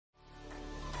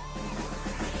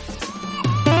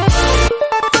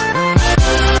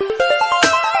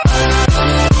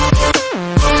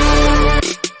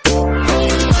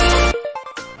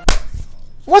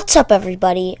What's up,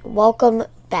 everybody? Welcome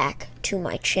back to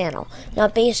my channel. Now,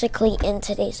 basically, in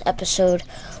today's episode,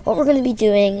 what we're going to be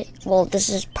doing, well, this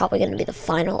is probably going to be the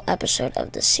final episode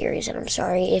of this series, and I'm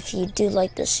sorry if you do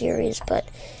like this series, but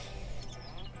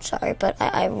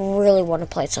I really want to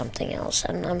play something else,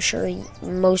 and I'm sure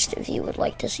most of you would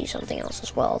like to see something else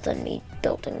as well than me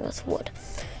building with wood.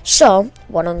 So,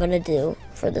 what I'm going to do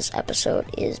for this episode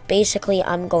is basically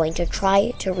I'm going to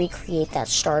try to recreate that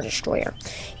Star Destroyer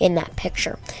in that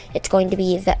picture. It's going to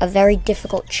be a very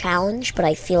difficult challenge, but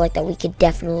I feel like that we could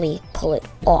definitely pull it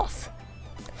off.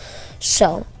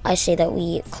 So, I say that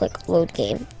we click Load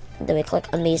Game, then we click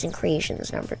Amazing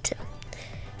Creations number 2.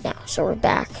 Now, so we're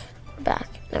back.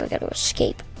 Now we got to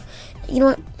escape. You know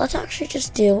what? Let's actually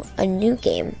just do a new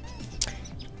game.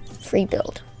 Free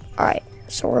build. Alright,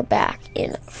 so we're back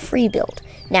in free build.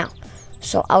 Now,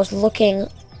 so I was looking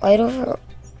right over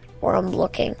where I'm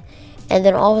looking, and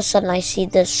then all of a sudden I see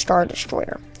this Star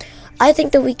Destroyer. I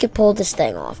think that we could pull this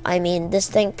thing off. I mean, this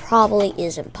thing probably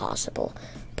is impossible,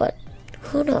 but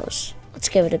who knows? Let's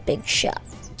give it a big shot.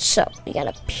 So, we got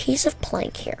a piece of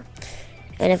plank here,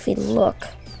 and if we look,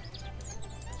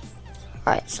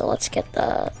 alright, so let's get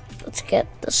the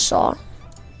saw.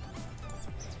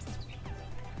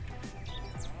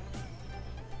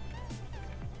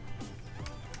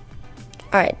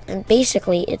 Alright, and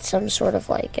basically it's some sort of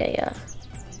like a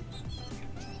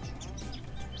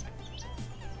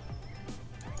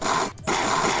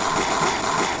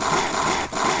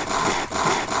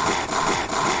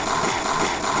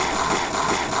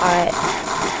alright.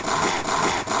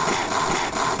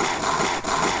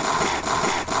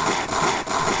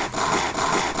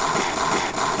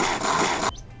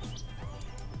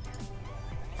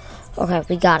 Okay,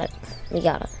 we got it.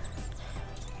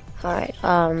 Alright,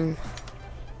 alright,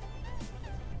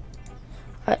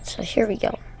 so here we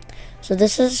go. So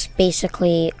this is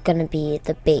basically gonna be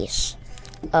the base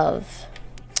of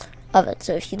it.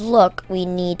 So if you look, we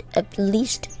need at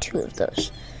least 2 of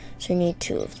those. So we need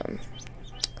 2 of them.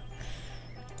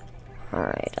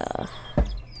 Alright,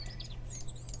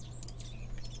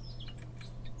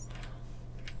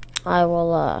 I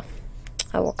will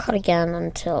cut again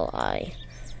until I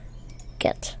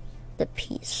get the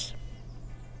piece.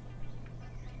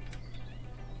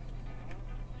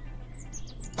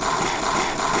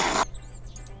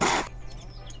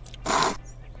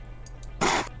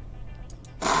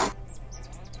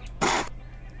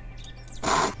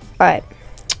 Alright,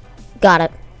 got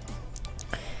it.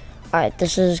 Alright,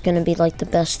 this is gonna be like the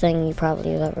best thing you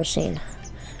probably have ever seen.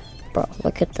 Bro,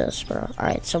 look at this, bro.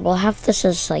 Alright, so we'll have this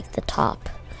as like the top.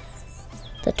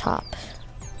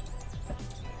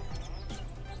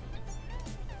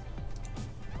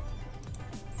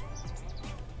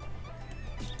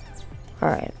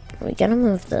 Alright, we're gonna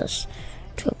move this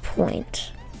to a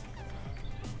point.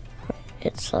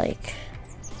 It's like,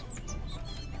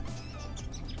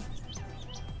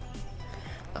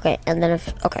 okay, and then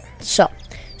so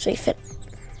you fit,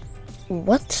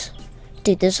 what?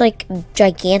 Dude, there's like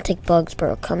gigantic bugs,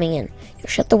 bro, coming in. Yo,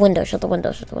 shut the window. Is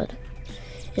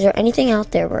there anything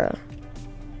out there, bro?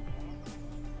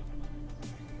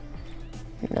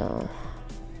 No.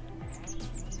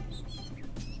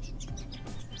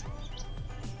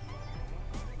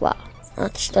 Wow,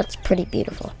 that's pretty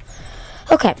beautiful.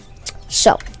 Okay,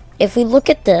 so if we look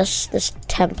at this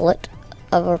template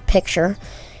of our picture,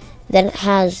 then it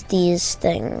has these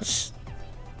things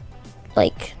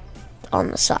like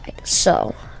on the side.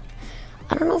 So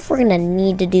I don't know if we're gonna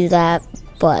need to do that,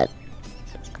 but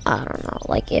I don't know,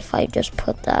 like if I just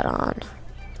put that on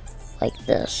like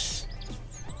this.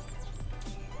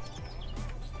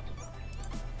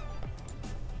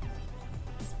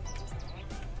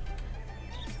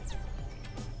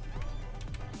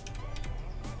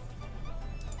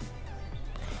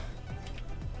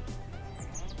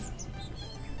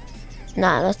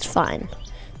 Nah, that's fine.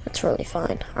 That's really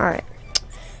fine. Alright.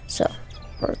 So,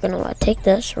 we're gonna take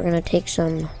this. We're gonna take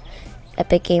some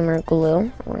Epic Gamer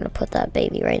glue. We're gonna put that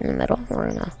baby right in the middle. We're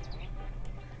gonna...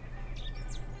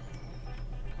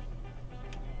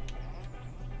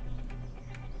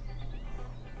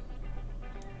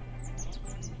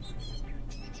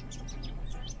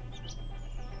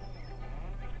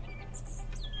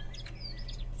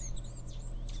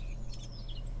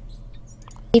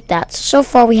 keep that. So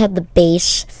far we have the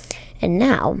base, and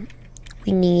now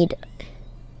we need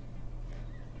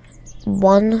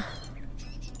one.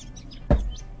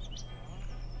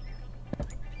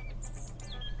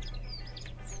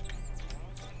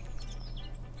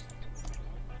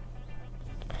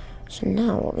 So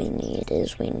now what we need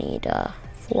is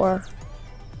 4.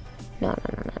 No.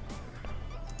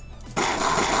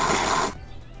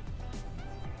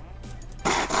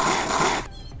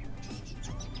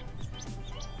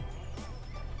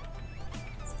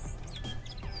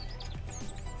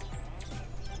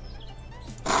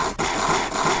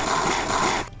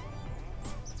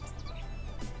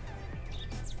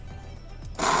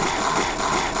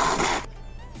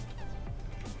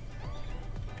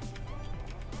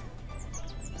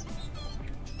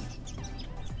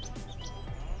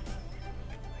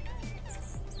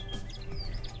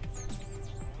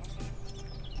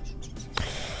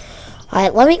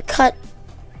 Alright, let me cut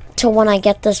to when I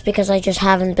get this because I just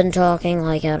haven't been talking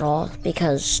like at all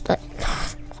because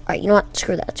alright, you know what?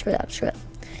 Screw that.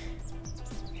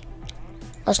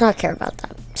 Let's not care about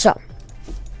that. So,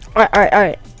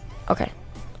 alright. Okay.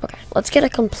 Let's get a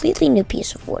completely new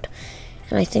piece of wood.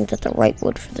 And I think that the right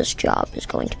wood for this job is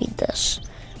going to be this.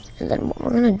 And then what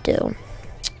we're gonna do,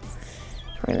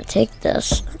 we're gonna take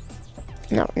this.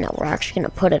 No, we're actually gonna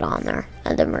put it on there.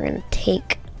 And then we're gonna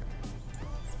take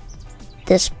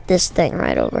this thing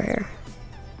right over here.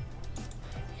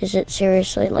 Is it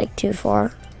seriously like too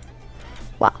far?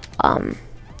 Wow.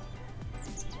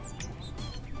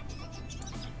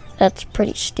 That's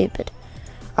pretty stupid.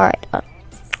 Alright.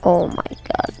 Oh my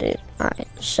god, dude. Alright,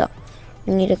 so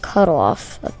we need to cut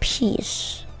off a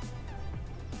piece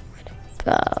right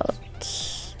about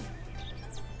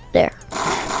there.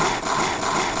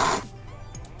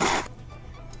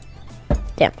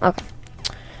 Damn, okay.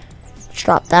 Let's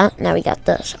drop that. Now we got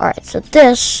this. Alright, so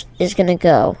this is gonna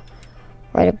go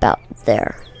right about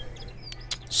there.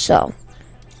 So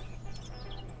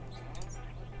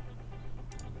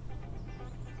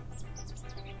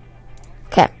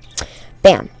okay.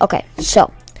 Bam. Okay,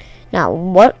 so now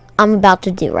what I'm about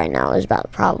to do right now is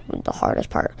about probably the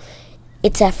hardest part.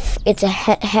 It's a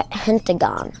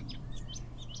pentagon.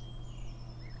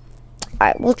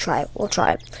 Alright, we'll try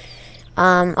it.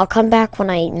 I'll come back when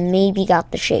I maybe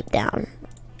got the shape down.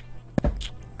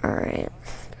 Alright.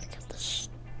 Gotta get this.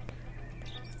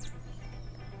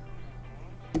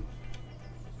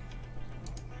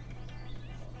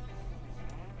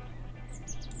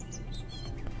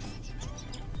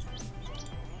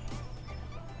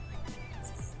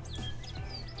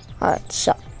 Alright,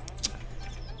 so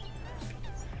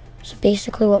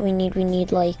basically what we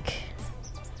need like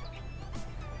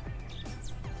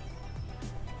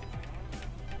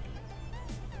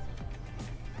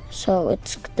so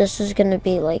this is gonna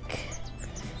be like,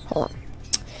 hold on,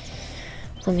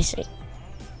 let me see.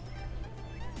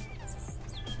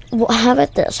 Well, how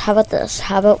about this?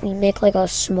 How about we make like a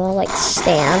small like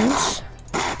stands,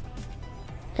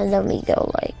 and then we go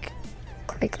like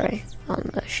cray on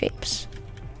the shapes.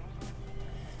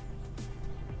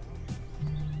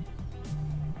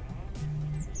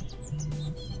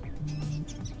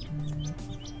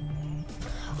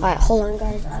 Alright, hold on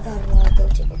guys, I gotta go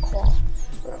take a call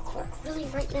real quick. Really,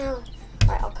 right now?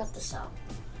 Alright, I'll cut this out.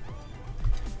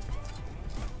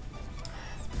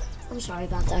 I'm sorry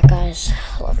about that, guys.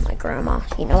 I love my grandma.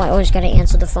 You know, I always gotta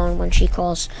answer the phone when she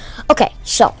calls. Okay,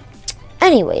 so,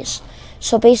 anyways.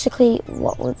 So, basically,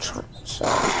 what we're trying, so.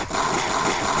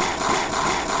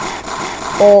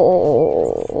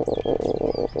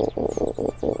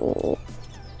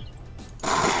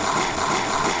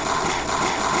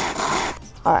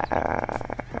 Alright,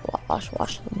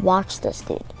 watch this,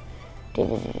 dude.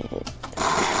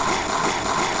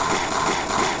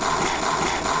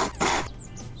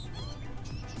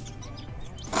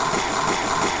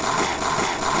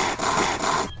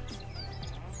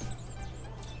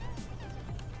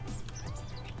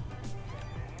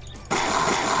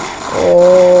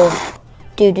 Oh,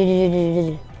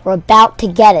 dude. We're about to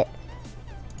get it.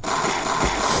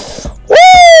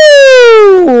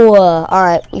 Woo!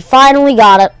 Alright, we finally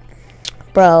got it.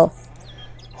 Bro.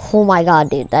 Oh my god,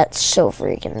 dude. That's so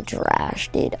freaking trash,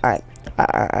 dude. Alright,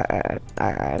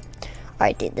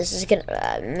 dude. This is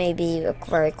gonna maybe a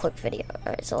very quick video.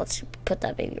 Alright, so let's put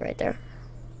that baby right there.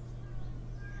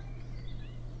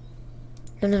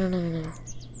 No.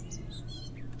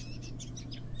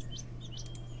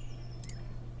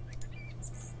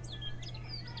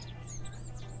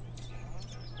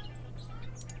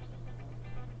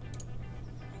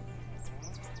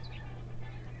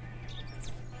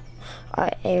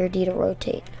 Alright, A or D to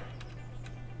rotate.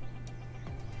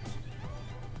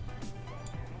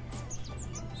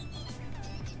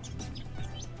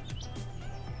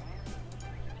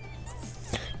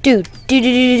 Dude.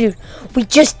 We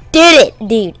just did it,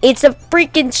 dude. It's a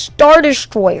freaking Star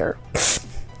Destroyer.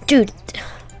 Dude.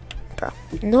 Bro,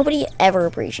 nobody ever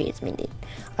appreciates me, dude.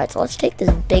 Alright, so let's take this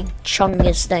big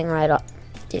chungus thing right up.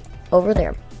 Dude, over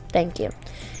there. Thank you.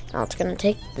 Now it's gonna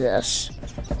take this.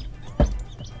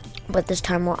 But this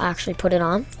time we'll actually put it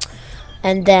on.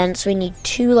 And then, so we need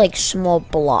two, like, small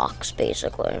blocks,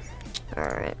 basically.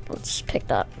 Alright, let's pick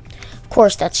that. Of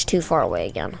course, that's too far away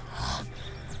again.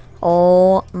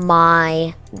 Oh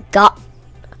my god.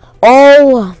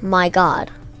 Oh my god.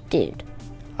 Dude.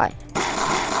 Alright.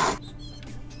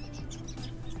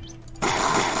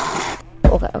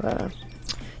 Okay.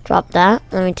 Drop that.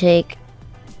 Let me take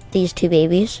these two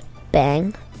babies.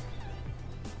 Bang.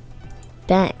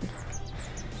 Bang.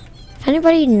 If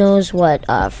anybody knows what,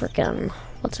 freaking,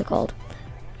 what's it called?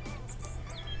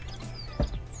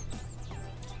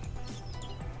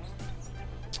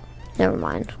 Never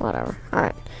mind. Whatever.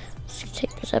 Alright. Let's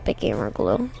take this Epic Gamer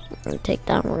glue. We're gonna take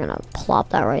that and we're gonna plop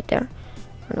that right there.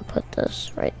 We're gonna put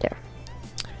this right there.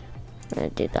 We're gonna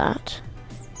do that.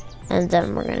 And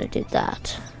then we're gonna do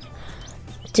that.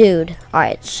 Dude.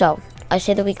 Alright, so I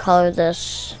say that we color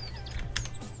this.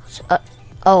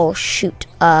 Oh shoot.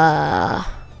 Load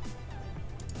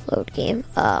game.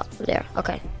 There.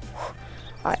 Okay.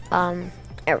 Alright,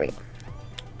 there we go.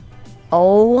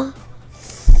 Oh.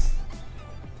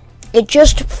 It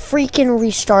just freaking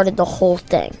restarted the whole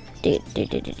thing. Dude.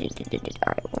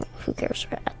 Alright, well, who cares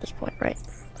at this point, right?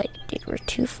 Like, dude, we're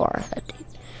too far ahead, dude.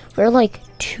 We're, like,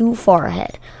 too far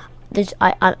ahead.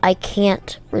 I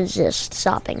can't resist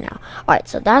stopping now. Alright,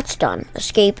 so that's done.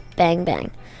 Escape, bang,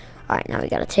 bang. Alright, now we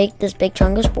gotta take this big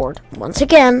chunk of board once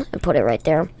again and put it right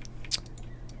there.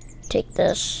 Take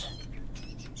this.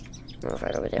 Move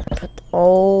right over there.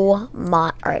 Oh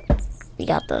my. Alright, we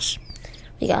got this.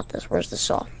 We got this. Where's the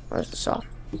saw? Where's the saw?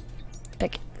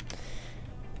 Pick it.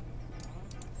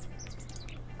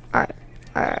 Alright.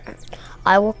 Alright.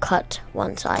 I will cut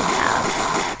once I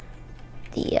have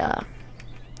the,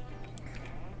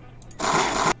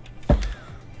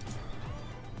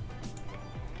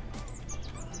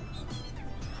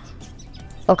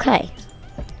 Okay.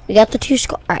 We got the 2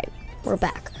 squares. Alright. We're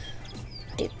back.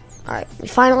 Dude. Alright. We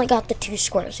finally got the 2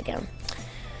 squares again.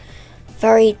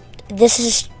 This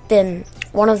has been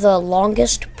one of the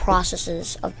longest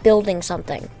processes of building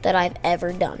something that I've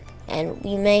ever done. And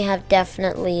we may have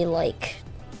definitely, like,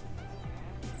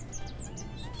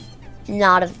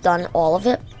 not have done all of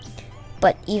it.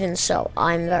 But even so,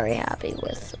 I'm very happy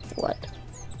with what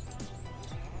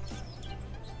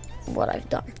I've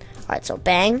done. Alright, so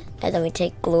bang, and then we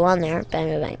take glue on there. Bang,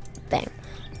 bang, bang, bang.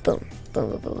 Boom,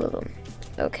 boom, boom, boom, boom, boom.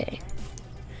 Okay.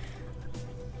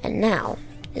 And now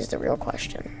is the real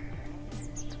question.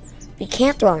 We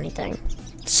can't throw anything,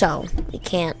 so we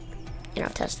can't,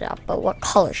 test it out. But what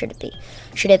color should it be?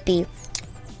 Should it be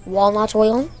walnut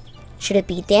oil? Should it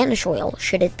be Danish oil?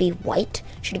 Should it be white?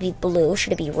 Should it be blue?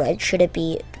 Should it be red? Should it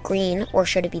be green? Or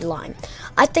should it be lime?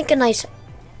 I think a nice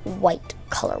white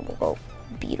color will go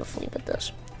beautifully with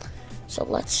this. So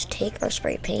let's take our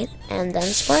spray paint and then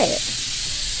spray it.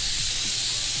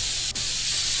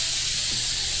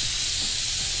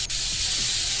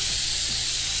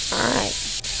 Alright.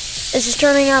 This is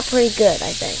turning out pretty good,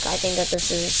 I think. I think that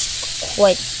this is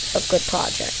quite a good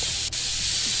project.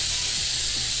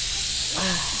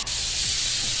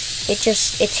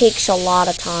 It takes a lot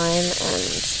of time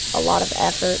and a lot of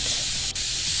effort.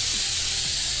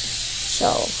 So,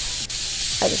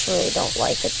 I just really don't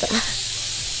like it.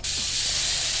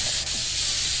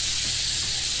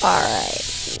 Alright.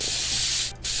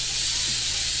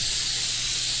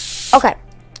 Okay.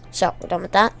 So, we're done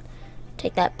with that.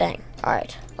 Take that, bang.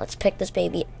 Alright, let's pick this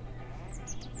baby.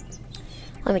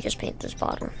 Let me just paint this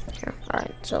bottom here.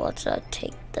 Alright, so let's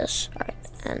take this. Alright,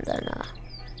 and then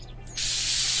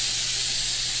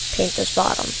paint this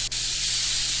bottom.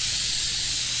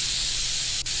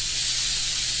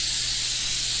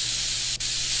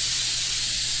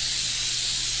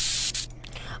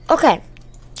 Okay.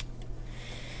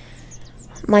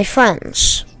 My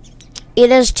friends, it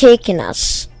has taken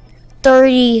us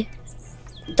 30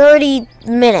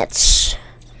 minutes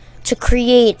to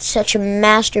create such a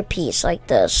masterpiece like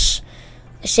this.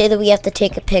 I say that we have to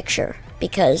take a picture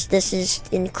because this is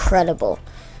incredible.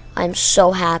 I'm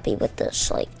so happy with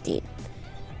this. Like, dude,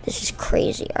 this is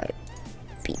crazy. Alright,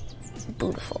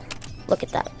 beautiful. Look at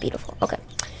that, beautiful. Okay,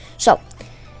 so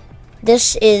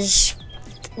this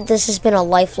has been a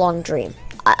lifelong dream.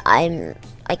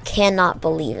 I cannot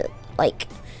believe it. Like,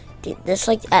 dude, this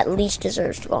like at least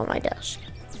deserves to go on my desk.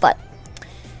 But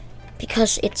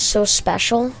because it's so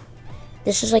special,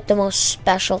 this is like the most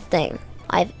special thing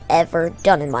I've ever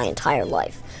done in my entire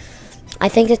life. I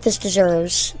think that this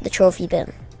deserves the trophy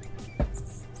bin.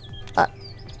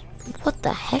 What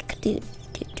the heck, dude?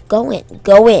 Dude, go in,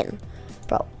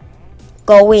 bro.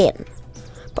 Go in,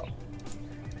 bro.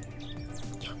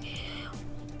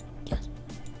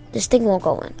 This thing won't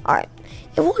go in. All right,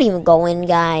 it won't even go in,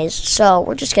 guys. So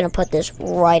we're just gonna put this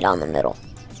right on the middle.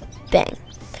 Bang.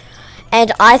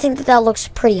 And I think that that looks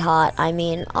pretty hot. I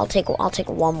mean, I'll take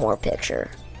one more picture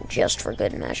just for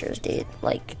good measures, dude.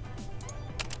 Like,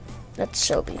 that's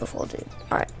so beautiful, dude.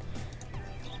 All right.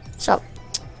 So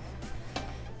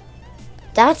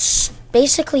that's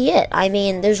basically it. I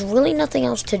mean, there's really nothing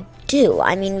else to do.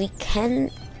 I mean, we can,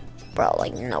 bro,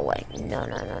 like, no way. No.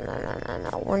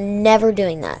 We're never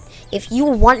doing that. If you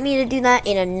want me to do that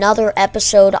in another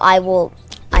episode, I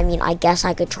mean, I guess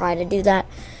I could try to do that,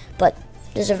 but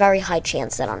there's a very high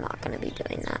chance that I'm not going to be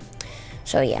doing that.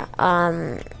 So yeah,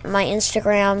 my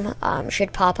Instagram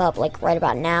should pop up like right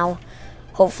about now,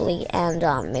 hopefully, and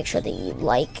make sure that you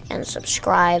like and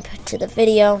subscribe to the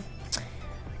video.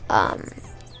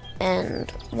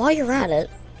 And while you're at it,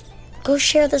 go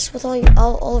share this with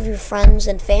all of your friends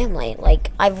and family.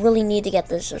 Like, I really need to get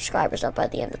the subscribers up by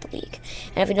the end of the week.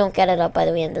 And if we don't get it up by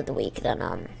the end of the week, then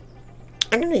I'm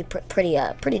gonna be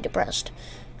pretty depressed.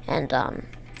 And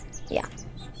yeah.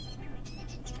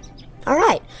 All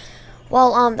right.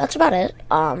 Well, that's about it.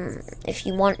 If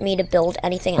you want me to build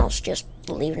anything else, just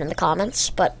leave it in the comments.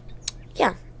 But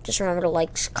yeah, just remember to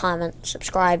like, comment,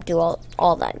 subscribe, do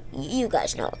all that. You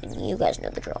guys know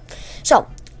the drill. So,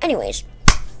 anyways,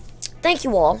 thank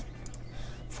you all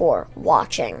for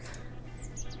watching.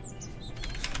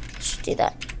 Let's do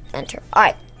that. Enter.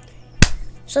 Alright.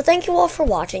 So thank you all for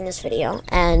watching this video.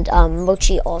 And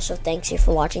Mochi also thanks you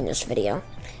for watching this video.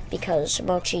 Because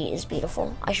Mochi is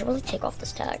beautiful. I should really take off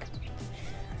this tag.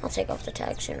 I'll take off the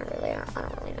tag sooner or later. I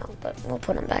don't really know. But we'll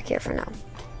put them back here for now.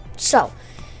 So,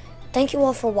 thank you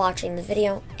all for watching the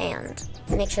video. And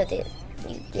make sure that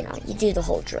you do the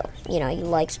whole drill. You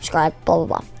like, subscribe, blah,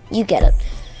 blah, blah. You get it.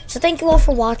 So thank you all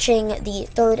for watching the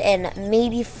third and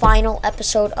maybe final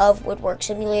episode of Woodwork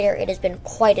Simulator. It has been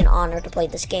quite an honor to play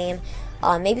this game.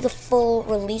 Maybe the full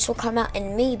release will come out,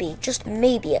 and maybe, just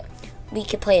maybe, we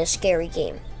could play a scary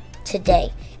game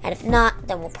today. And if not,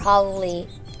 then we'll probably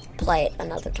play it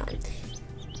another time.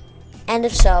 And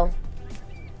if so,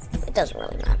 it doesn't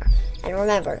really matter. And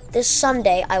remember, this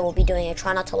Sunday I will be doing a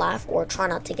try not to laugh, or a try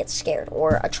not to get scared,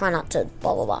 or a try not to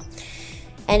blah blah blah.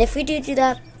 And if we do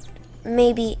that,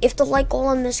 maybe if the like goal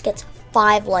on this gets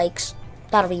 5 likes,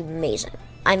 that'll be amazing.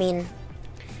 I mean,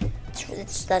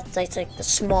 that's like the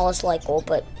smallest like goal,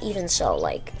 but even so,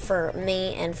 like, for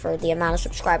me and for the amount of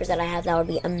subscribers that I have, that would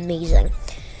be amazing.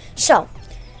 So,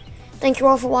 thank you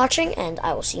all for watching, and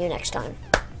I will see you next time.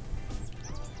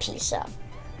 Peace out.